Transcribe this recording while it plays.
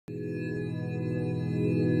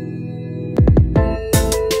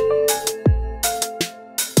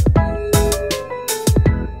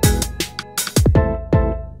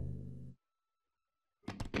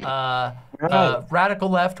Right. Radical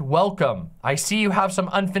left, welcome. I see you have some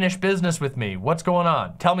unfinished business with me. What's going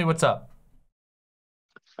on? Tell me what's up.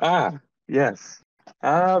 Yes.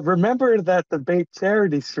 Remember that debate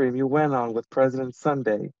charity stream you went on with President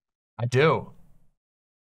Sunday? I do.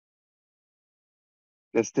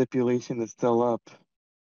 The stipulation is still up.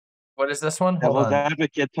 What is this one? Hold Devil's on.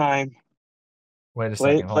 advocate time. Wait a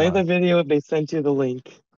Play second. Hold play the on. video if they sent you the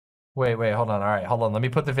link. Wait, hold on. All right, hold on. Let me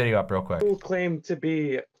put the video up real quick. Who claimed to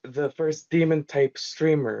be the first demon type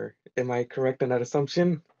streamer? Am I correct in that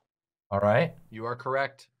assumption? All right. You are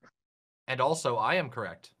correct. And also, I am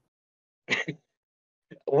correct.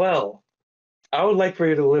 Well, I would like for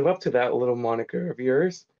you to live up to that little moniker of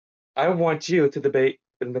yours. I want you to debate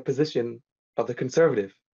in the position of the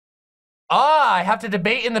conservative. I have to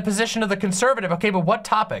debate in the position of the conservative. Okay, but what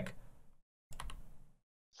topic?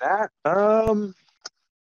 I'm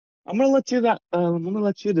gonna let you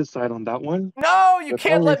decide on that one. No, you That's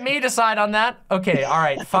can't only let me decide on that. Okay, all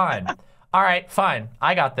right, fine. All right, fine.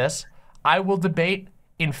 I got this. I will debate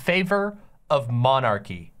in favor of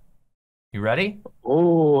monarchy. You ready?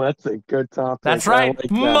 Oh, that's a good topic. That's I right. like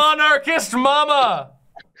that. Monarchist mama.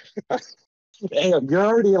 Hey, you're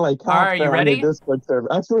already like All half right, you there on ready? your Discord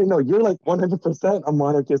server. Actually, no, you're like 100% a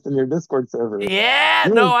monarchist in your Discord server. Yeah,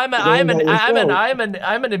 You no, were saying that yourself.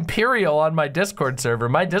 I'm an imperial on my Discord server.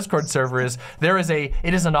 My Discord server is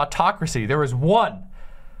it is an autocracy. There is one.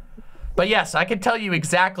 But yes, I can tell you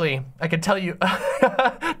exactly. I can tell you.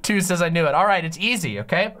 Two says I knew it. All right, it's easy.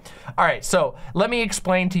 Okay. All right. So let me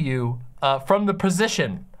explain to you from the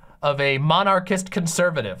position of a monarchist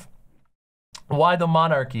conservative why the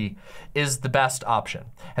monarchy is the best option.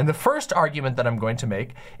 And the first argument that I'm going to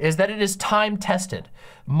make is that it is time tested.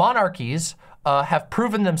 Monarchies have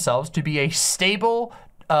proven themselves to be a stable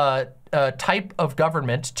type of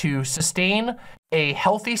government to sustain a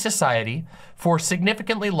healthy society for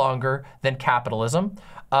significantly longer than capitalism.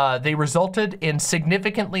 They resulted in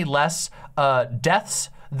significantly less deaths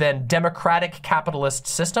than democratic capitalist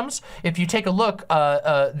systems. If you take a look,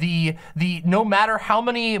 no matter how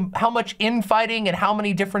much infighting and how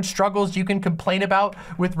many different struggles you can complain about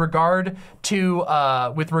with regard to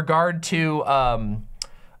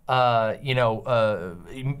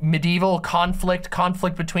medieval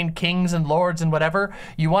conflict between kings and lords and whatever.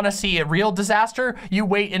 You want to see a real disaster? You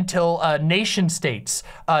wait until nation states,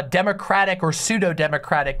 democratic or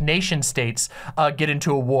pseudo-democratic nation states get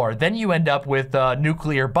into a war. Then you end up with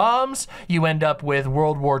nuclear bombs. You end up with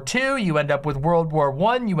World War II. You end up with World War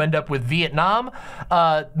I. You end up with Vietnam.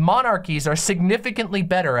 Monarchies are significantly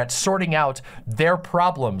better at sorting out their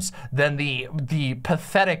problems than the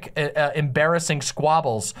pathetic, embarrassing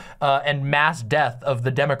squabbles and mass death of the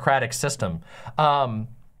democratic system.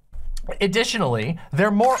 Additionally, they're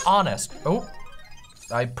more honest. Oh,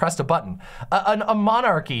 I pressed a button. A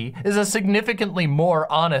monarchy is a significantly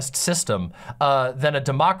more honest system than a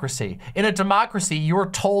democracy. In a democracy, you're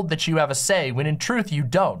told that you have a say, when in truth, you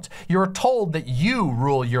don't. You're told that you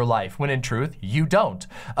rule your life, when in truth, you don't.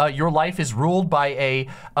 Your life is ruled by a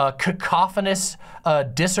cacophonous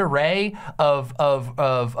disarray of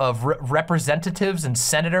representatives and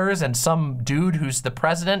senators and some dude who's the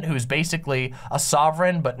president, who's basically a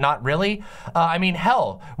sovereign, but not really. I mean,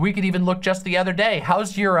 hell, we could even look just the other day.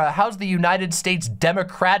 How's the United States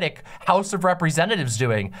Democratic House of Representatives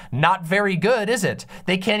doing? Not very good, is it?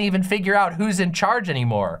 They can't even figure out who's in charge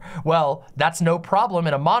anymore. Well, that's no problem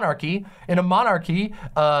in a monarchy. In a monarchy,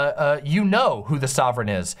 you know who the sovereign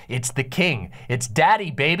is. It's the king. It's daddy,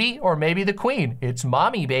 baby, or maybe the queen. It's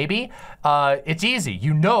mommy, baby. It's easy,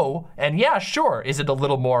 you know, and yeah, sure. Is it a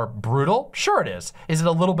little more brutal? Sure it is. Is it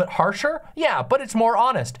a little bit harsher? Yeah, but it's more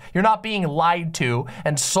honest. You're not being lied to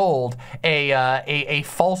and sold a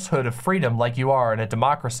falsehood of freedom like you are in a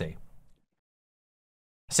democracy.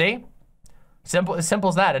 See? Simple, as simple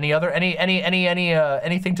as that.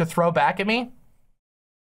 Anything to throw back at me?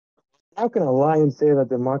 How can I lie and say that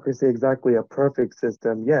democracy is exactly a perfect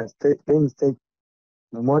system? Yes, things take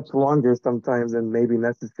much longer sometimes than maybe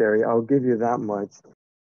necessary. I'll give you that much.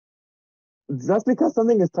 Just because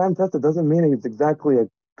something is time tested doesn't mean it's exactly a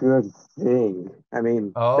good thing. I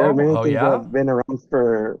mean, there are many things that Yeah? have been around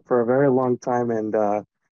for a very long time, and well,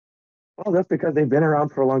 just because they've been around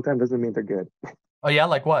for a long time doesn't mean they're good. Oh yeah,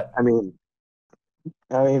 like what? I mean,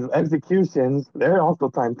 executions, they're also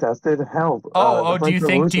time tested. Hell, the Do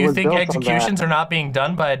French you Revolution was think built on executions that. are not being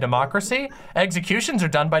done by a democracy? Executions are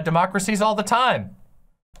done by democracies all the time.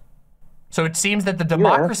 So it seems that the Yeah.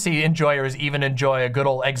 democracy enjoyers even enjoy a good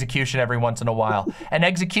old execution every once in a while. And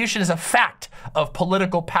execution is a fact of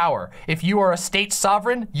political power. If you are a state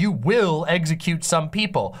sovereign, you will execute some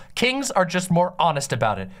people. Kings are just more honest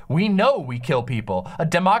about it. We know we kill people. A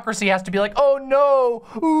democracy has to be like, oh no,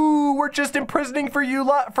 ooh, we're just imprisoning for you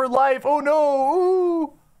for life. Oh no,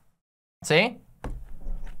 ooh. See?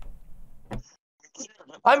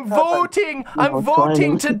 I'm voting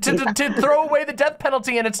to throw away the death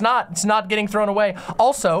penalty, and it's not getting thrown away.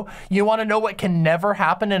 Also, you want to know what can never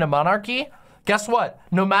happen in a monarchy? Guess what?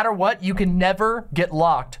 No matter what, you can never get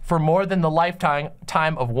locked for more than the lifetime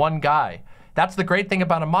of one guy. That's the great thing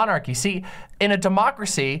about a monarchy. See, in a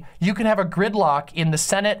democracy, you can have a gridlock in the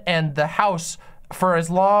Senate and the House for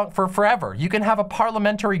forever. You can have a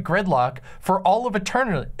parliamentary gridlock for all of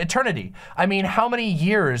eternity. I mean, how many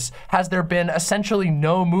years has there been essentially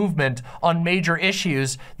no movement on major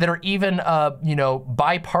issues that are even, you know,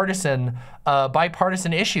 bipartisan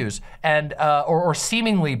issues, and or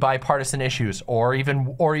seemingly bipartisan issues, or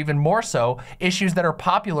even more so, issues that are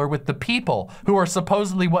popular with the people, who are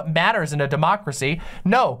supposedly what matters in a democracy?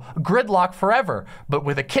 No, gridlock forever. But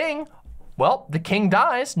with a king, well, the king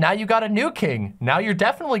dies, now you got a new king. Now you're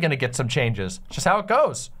definitely gonna get some changes. It's just how it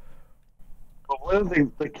goes. But what if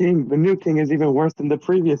the new king is even worse than the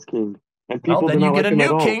previous king? And people Well, then do you not get like a him at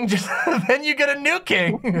new all. king, then you get a new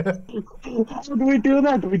king. How do we do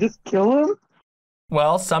that? Do we just kill him?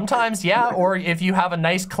 Well, sometimes, yeah. Or if you have a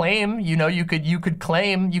nice claim, you know, you could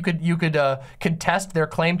contest their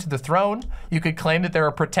claim to the throne. You could claim that they're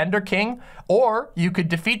a pretender king, or you could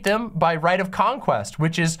defeat them by right of conquest,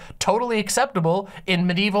 which is totally acceptable in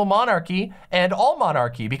medieval monarchy and all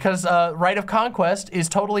monarchy, because right of conquest is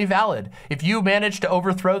totally valid. If you manage to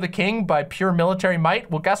overthrow the king by pure military might,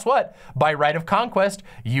 well, guess what? By right of conquest,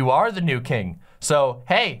 you are the new king. So,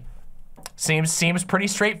 hey. Seems pretty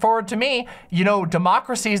straightforward to me. You know,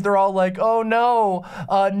 democracies, they're all like, oh no,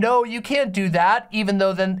 no, you can't do that. Even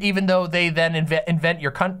though they then invade your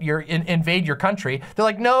country, they're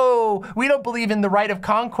like, no, we don't believe in the right of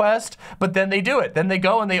conquest. But then they do it. Then they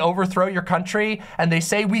go and they overthrow your country, and they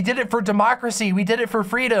say, we did it for democracy. We did it for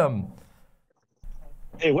freedom.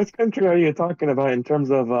 Hey, which country are you talking about in terms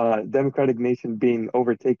of democratic nation being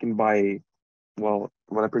overtaken by, well,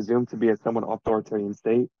 what I presume to be a somewhat authoritarian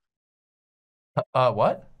state?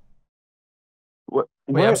 What? What,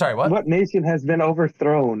 Wait, I'm sorry, what? What nation has been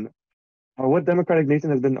overthrown, or what democratic nation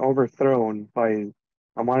has been overthrown by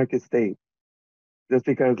a monarchist state? Just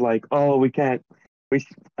because, like, oh, we can't,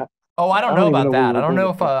 Oh, I don't know don't even about know that. what we're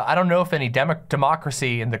doing. I don't know if any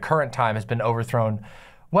democracy in the current time has been overthrown.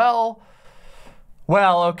 Well,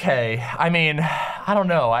 okay. I mean, I don't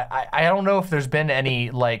know. I don't know if there's been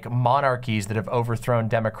any like monarchies that have overthrown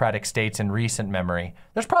democratic states in recent memory.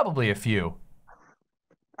 There's probably a few.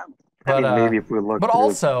 I mean, maybe if we look. But through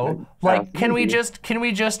also, the like, past, can we maybe.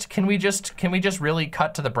 just really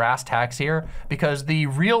cut to the brass tacks here? Because the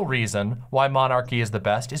real reason why monarchy is the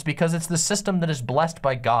best is because it's the system that is blessed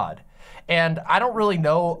by God. And I don't really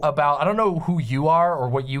know I don't know who you are or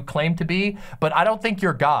what you claim to be, but I don't think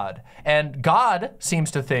you're God. And God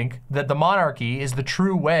seems to think that the monarchy is the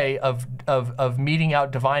true way of meting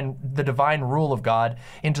out the divine rule of God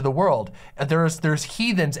into the world. There's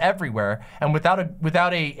heathens everywhere, and without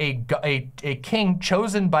a king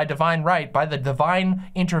chosen by divine right, by the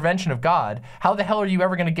divine intervention of God, how the hell are you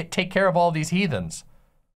ever going to take care of all these heathens?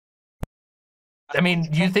 I mean,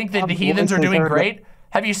 do you think that the heathens are doing great?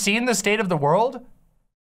 Have you seen the state of the world?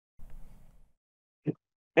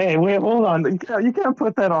 Hey, wait, hold on. You can't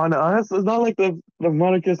put that on us. It's not like the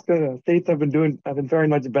monarchist states have been very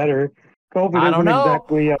much better. COVID I don't isn't know.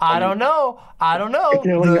 exactly I don't know. I don't know.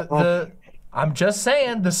 killing off. I'm just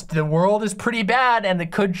saying the world is pretty bad, and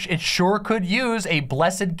it sure could use a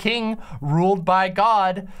blessed king ruled by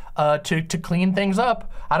God to clean things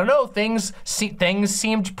up. I don't know. Things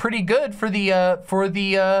seemed pretty good for the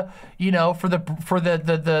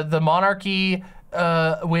monarchy.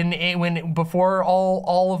 When before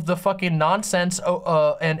all of the fucking nonsense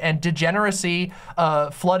and degeneracy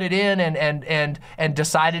flooded in and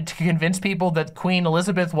decided to convince people that Queen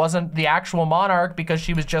Elizabeth wasn't the actual monarch because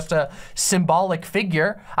she was just a symbolic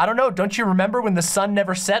figure. I don't know. Don't you remember when the sun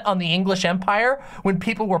never set on the English Empire, when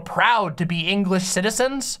people were proud to be English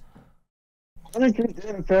citizens? Monarchy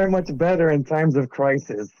did very much better in times of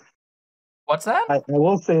crisis. What's that? I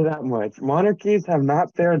will say that much. Monarchies have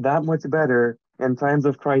not fared that much better in times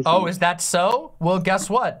of crisis. Oh, is that so? Well, guess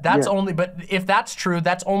what? That's Yeah. only, but if that's true,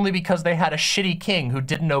 that's only because they had a shitty king who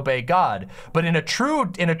didn't obey God. But in a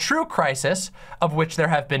true crisis, of which there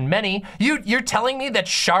have been many, you're telling me that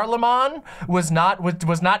Charlemagne was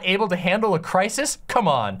not able to handle a crisis? Come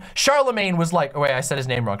on. Charlemagne was like, oh wait, I said his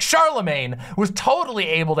name wrong. Charlemagne was totally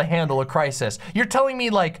able to handle a crisis. You're telling me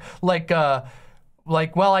well,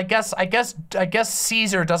 I guess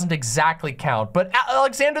Caesar doesn't exactly count, but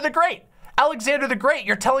Alexander the Great. Alexander the Great,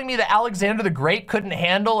 you're telling me that Alexander the Great couldn't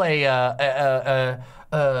handle a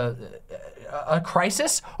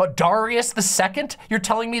crisis? Darius II, you're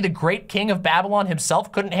telling me the great king of Babylon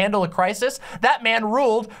himself couldn't handle a crisis? That man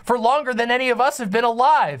ruled for longer than any of us have been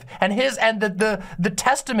alive, and the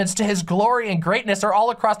testaments to his glory and greatness are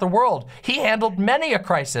all across the world. He handled many a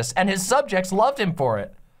crisis, and his subjects loved him for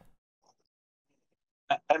it.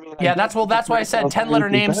 I mean, yeah, that's why I said 10-letter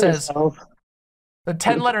name says. The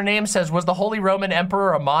 10-letter name says, was the Holy Roman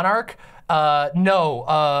Emperor a monarch?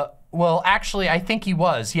 No. Well, actually, I think he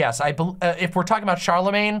was. Yes, if we're talking about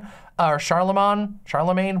Charlemagne, or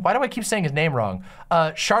Charlemagne, why do I keep saying his name wrong?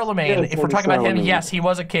 Charlemagne, if we're talking about him, yes, he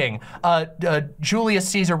was a king. Julius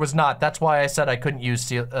Caesar was not. That's why I said I couldn't use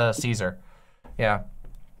Caesar. Yeah.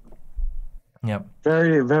 Yep.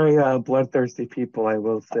 Very, very bloodthirsty people, I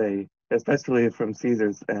will say. Especially from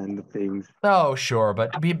Caesar's end of things. Oh, sure,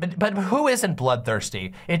 but who isn't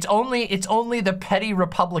bloodthirsty? It's only the petty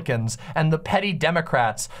Republicans and the petty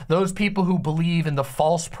Democrats, those people who believe in the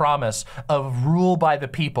false promise of rule by the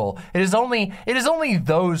people. It is only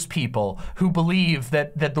those people who believe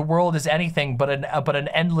that the world is anything but an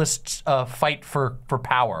endless fight for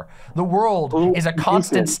power. The world is a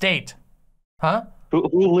constant state. Huh?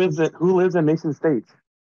 Who lives in nation states?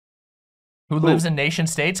 Who lives in nation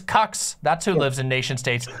states? Cucks. That's who lives in nation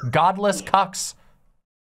states. Godless cucks.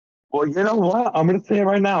 Well, you know what? I'm going to say it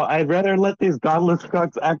right now. I'd rather let these godless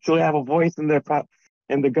cucks actually have a voice in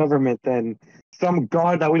the government than some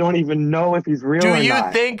god that we don't even know if he's real or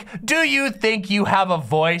not. Do you think you have a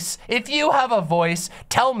voice? If you have a voice,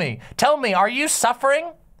 tell me, are you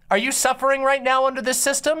suffering? Are you suffering right now under this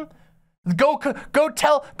system? Go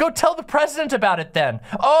tell the president about it then.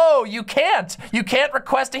 Oh, you can't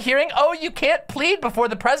request a hearing. Oh, you can't plead before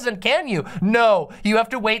the president, can you? No, you have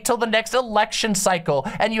to wait till the next election cycle,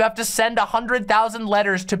 and you have to send 100,000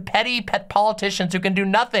 letters to petty politicians who can do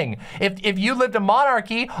nothing. If you lived a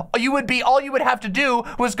monarchy, all you would have to do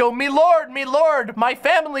was go, me lord, my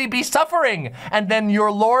family be suffering, and then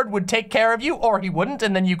your lord would take care of you, or he wouldn't,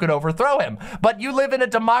 and then you could overthrow him. But you live in a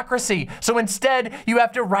democracy, so instead you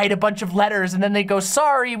have to write a bunch of letters, and then they go,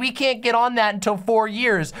 sorry, we can't get on that until 4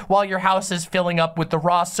 years, while your house is filling up with the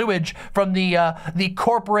raw sewage from the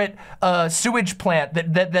corporate sewage plant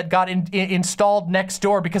that got installed next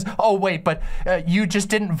door because, oh wait, but you just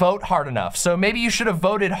didn't vote hard enough. So maybe you should have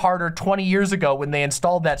voted harder 20 years ago when they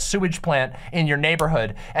installed that sewage plant in your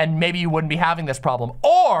neighborhood, and maybe you wouldn't be having this problem.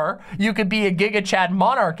 Or you could be a Giga Chad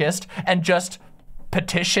monarchist and just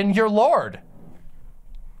petition your lord.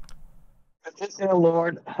 Petition the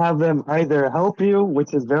Lord, have them either help you,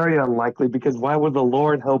 which is very unlikely, because why would the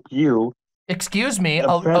Lord help you? Excuse me,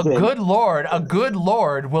 a good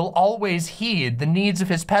lord will always heed the needs of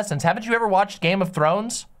his peasants. Haven't you ever watched Game of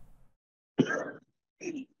Thrones?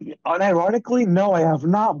 Unironically, no, I have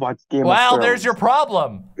not watched Game of Thrones. Well, there's your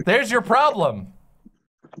problem. There's your problem.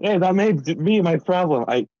 Yeah, that may be my problem.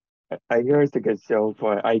 I hear it's a good show,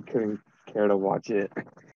 but I couldn't care to watch it.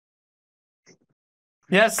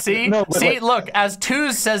 Yes, see? No, look, as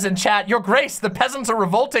Tuz says in chat, Your Grace, the peasants are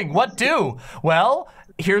revolting. What do? Well,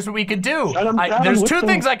 here's what we could do. There's two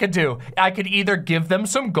things I could do. I could either give them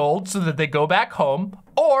some gold so that they go back home,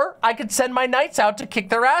 or I could send my knights out to kick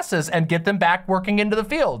their asses and get them back working into the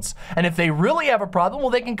fields. And if they really have a problem,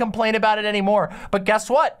 well, they can complain about it anymore. But guess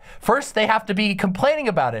what? First, they have to be complaining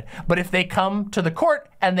about it. But if they come to the court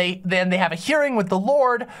and then they have a hearing with the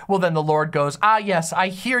Lord, well, then the Lord goes, ah, yes, I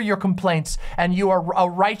hear your complaints, and you are a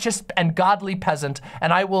righteous and godly peasant,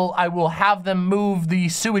 and I will have them move the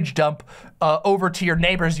sewage dump over to your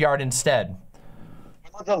neighbor's yard instead.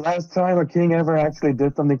 When was the last time a king ever actually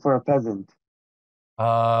did something for a peasant?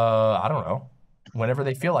 I don't know. Whenever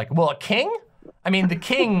they feel like it. Well, a king? I mean, the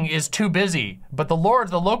king is too busy, but the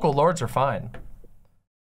local lords are fine.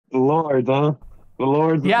 The lords, huh? The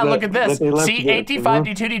lords. Yeah, look at this. See,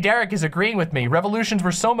 85D2D Derek is agreeing with me. Revolutions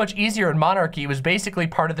were so much easier in monarchy. It was basically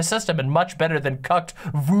part of the system and much better than cucked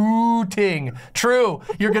voting. True.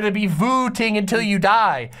 You're going to be voting until you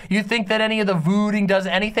die. You think that any of the voting does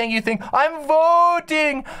anything? You think, I'm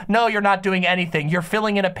voting. No, you're not doing anything. You're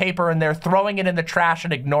filling in a paper and they're throwing it in the trash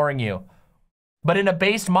and ignoring you. But in a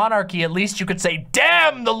based monarchy, at least you could say,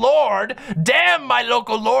 damn the Lord, damn my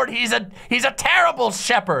local lord, he's a terrible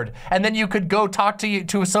shepherd. And then you could go talk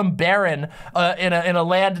to some baron in a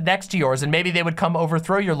land next to yours, and maybe they would come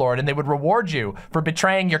overthrow your lord and they would reward you for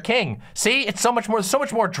betraying your king. See, it's so much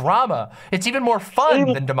more drama. It's even more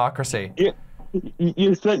fun than democracy.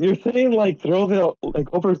 You're saying like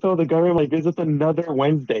overthrow the government, like is this another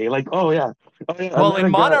Wednesday? Like, oh yeah. Well, in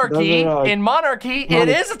monarchy, it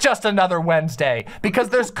is just another Wednesday because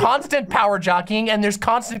there's constant power jockeying and there's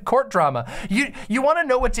constant court drama. You want to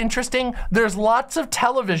know what's interesting? There's lots of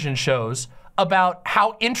television shows about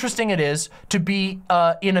how interesting it is to be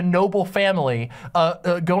in a noble family,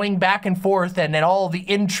 going back and forth and all the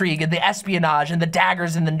intrigue and the espionage and the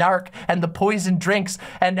daggers and the narc and the poison drinks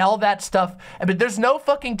and all that stuff. But there's no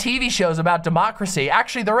fucking TV shows about democracy.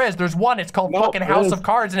 Actually, there is. There's one. It's called fucking House of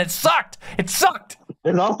Cards, and it sucked. It sucked.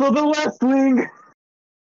 There's also The West Wing.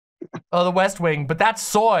 Oh, The West Wing, but that's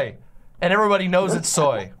soy, and everybody knows it's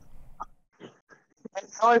soy.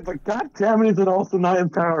 It's soy, but goddamn it, is it also not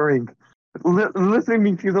empowering?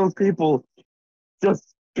 Listening to those people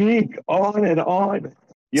just speak on and on.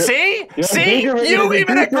 See, you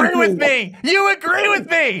even agree with me. You agree with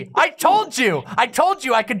me. I told you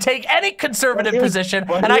I could take any conservative position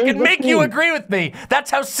and I could make you agree with me.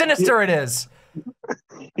 That's how sinister it is.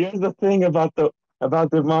 Here's the thing about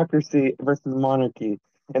democracy versus monarchy.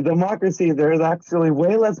 In democracy, there's actually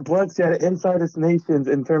way less bloodshed inside its nations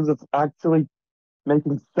in terms of actually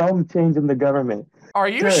making some change in the government. Are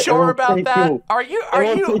you sure about that?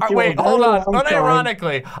 Wait, hold on.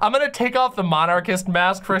 Unironically, I'm going to take off the monarchist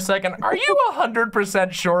mask for a second. Are you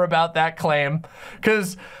 100% sure about that claim?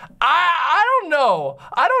 Because I don't know.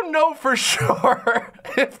 I don't know for sure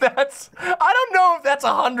if that's, I don't know if that's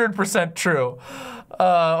 100% true.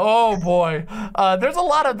 Oh boy. There's a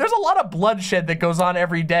lot of bloodshed that goes on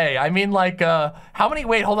every day. I mean, like, how many,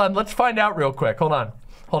 wait, hold on. Let's find out real quick. Hold on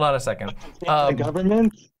a second. The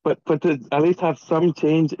government, but to at least have some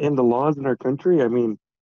change in the laws in our country. I mean,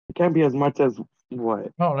 it can't be as much as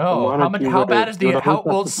what? Oh no! How bad is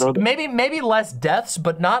maybe less deaths,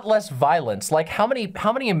 but not less violence. Like how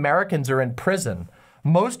many Americans are in prison?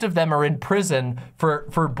 Most of them are in prison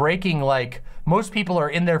for breaking, like, most people are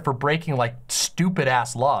in there for breaking like stupid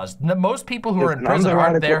ass laws. Most people who are in prison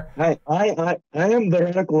aren't there. I am the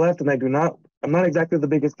radical left, and I'm not exactly the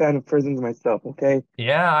biggest fan of prisons myself, okay?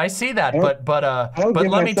 Yeah, I see that, but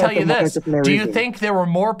let me tell you this. Do you think there were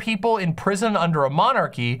more people in prison under a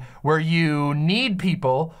monarchy where you need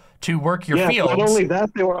people to work your fields? Not only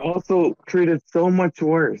that, they were also treated so much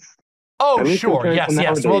worse. Oh, sure.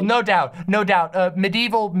 Yes. Well, no doubt.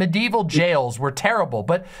 Medieval jails were terrible,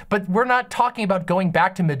 but we're not talking about going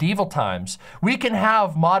back to medieval times. We can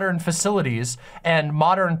have modern facilities and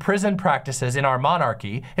modern prison practices in our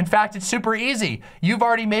monarchy. In fact, it's super easy. You've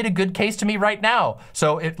already made a good case to me right now.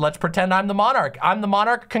 So let's pretend I'm the monarch. I'm the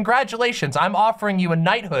monarch. Congratulations. I'm offering you a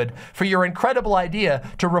knighthood for your incredible idea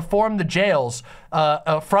to reform the jails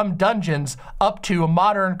from dungeons up to a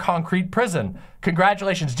modern concrete prison.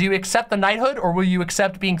 Congratulations. Do you accept the knighthood, or will you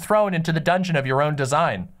accept being thrown into the dungeon of your own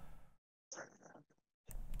design?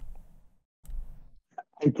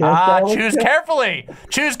 Choose carefully.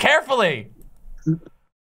 Choose carefully.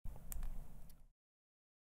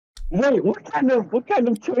 Wait, what kind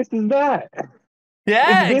of choice is that?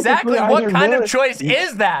 Yeah, exactly. What kind of choice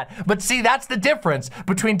is that? But see, that's the difference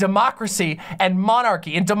between democracy and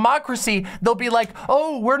monarchy. In democracy, they'll be like,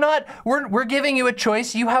 oh, we're giving you a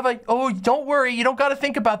choice. You have oh, don't worry. You don't got to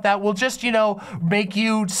think about that. We'll just, make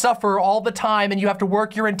you suffer all the time and you have to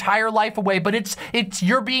work your entire life away. But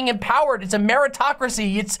you're being empowered. It's a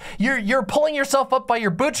meritocracy. You're pulling yourself up by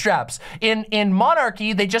your bootstraps. In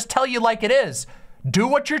monarchy, they just tell you like it is. Do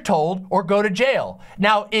what you're told or go to jail.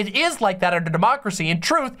 Now, it is like that under democracy. In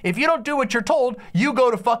truth, if you don't do what you're told, you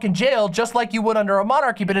go to fucking jail just like you would under a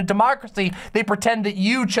monarchy. But in democracy, they pretend that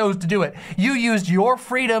you chose to do it. You used your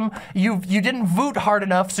freedom. You didn't vote hard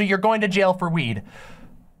enough, so you're going to jail for weed.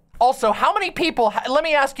 Also, how many people, let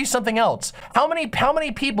me ask you something else. How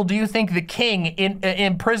many people do you think the king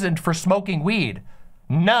imprisoned for smoking weed?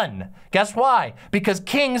 None. Guess why? Because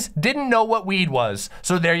kings didn't know what weed was.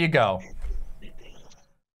 So there you go.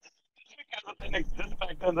 Didn't exist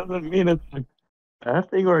back then doesn't mean it's a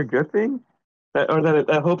bad thing or a good thing.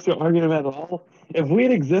 that hopes your argument at all. If we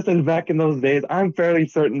had existed back in those days, I'm fairly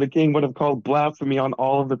certain the king would have called blasphemy on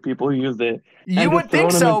all of the people who used it. You And would just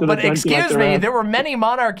think thrown them so, into the but dungeon like excuse the me, rest. there were many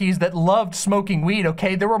monarchies that loved smoking weed,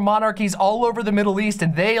 okay? There were monarchies all over the Middle East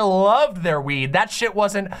and they loved their weed. That shit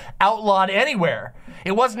wasn't outlawed anywhere.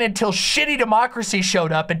 It wasn't until shitty democracy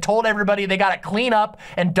showed up and told everybody they gotta clean up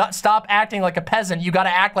and stop acting like a peasant. You gotta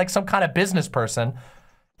act like some kind of business person.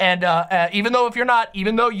 And even though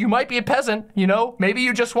you might be a peasant, you know, maybe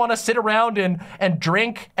you just want to sit around and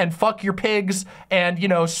drink and fuck your pigs and, you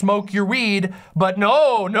know, smoke your weed. But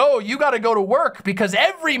no, you got to go to work because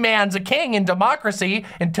every man's a king in democracy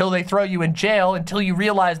until they throw you in jail, until you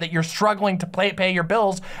realize that you're struggling to pay your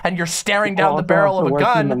bills and you're staring down the barrel of a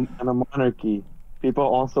gun. In a monarchy. People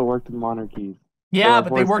also worked in monarchies. Yeah,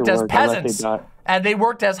 but they worked as peasants and they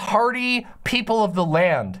worked as hardy people of the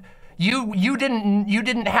land. You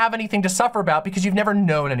didn't have anything to suffer about because you've never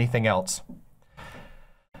known anything else.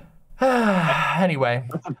 Anyway,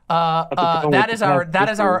 we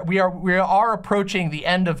are approaching the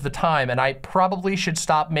end of the time, and I probably should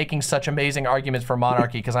stop making such amazing arguments for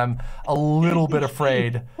monarchy because I'm a little bit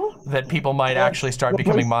afraid that people might actually start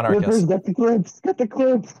becoming monarchists. Get the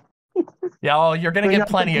clips. Yeah, well, you're gonna get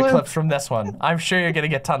plenty of clips from this one. I'm sure you're gonna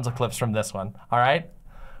get tons of clips from this one. All right.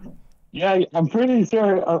 Yeah, I'm pretty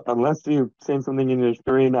sure, unless you've seen something in your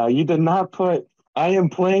screen, you did not put, I am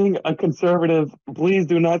playing a conservative. Please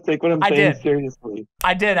do not take what I'm saying seriously.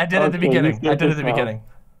 I did at the beginning.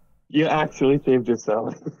 You actually saved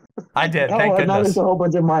yourself. I did, thank goodness. Now there's a whole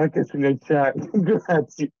bunch of monarchists in your chat.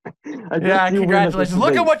 Congrats. Yeah, congratulations.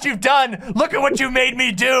 Look at what you've done. Look at what you made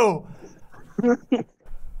me do.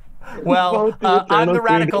 Well, I'm the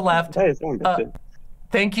radical left.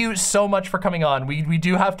 Thank you so much for coming on. We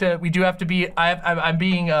do have to be. I'm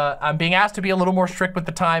being asked to be a little more strict with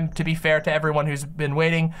the time, to be fair to everyone who's been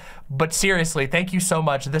waiting. But seriously, thank you so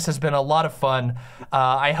much. This has been a lot of fun.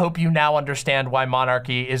 I hope you now understand why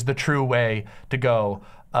monarchy is the true way to go.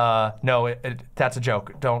 No, that's a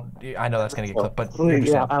joke. Don't. I know that's gonna get clipped, but please,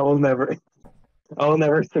 yeah, I will never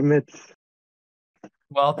submit.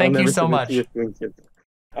 Well, thank you so much.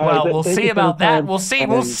 Well, we'll see about that. We'll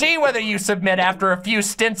see whether you submit after a few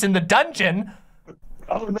stints in the dungeon.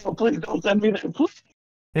 Oh no, please don't send me that.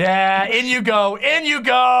 Yeah, in you go. In you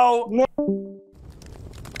go. No.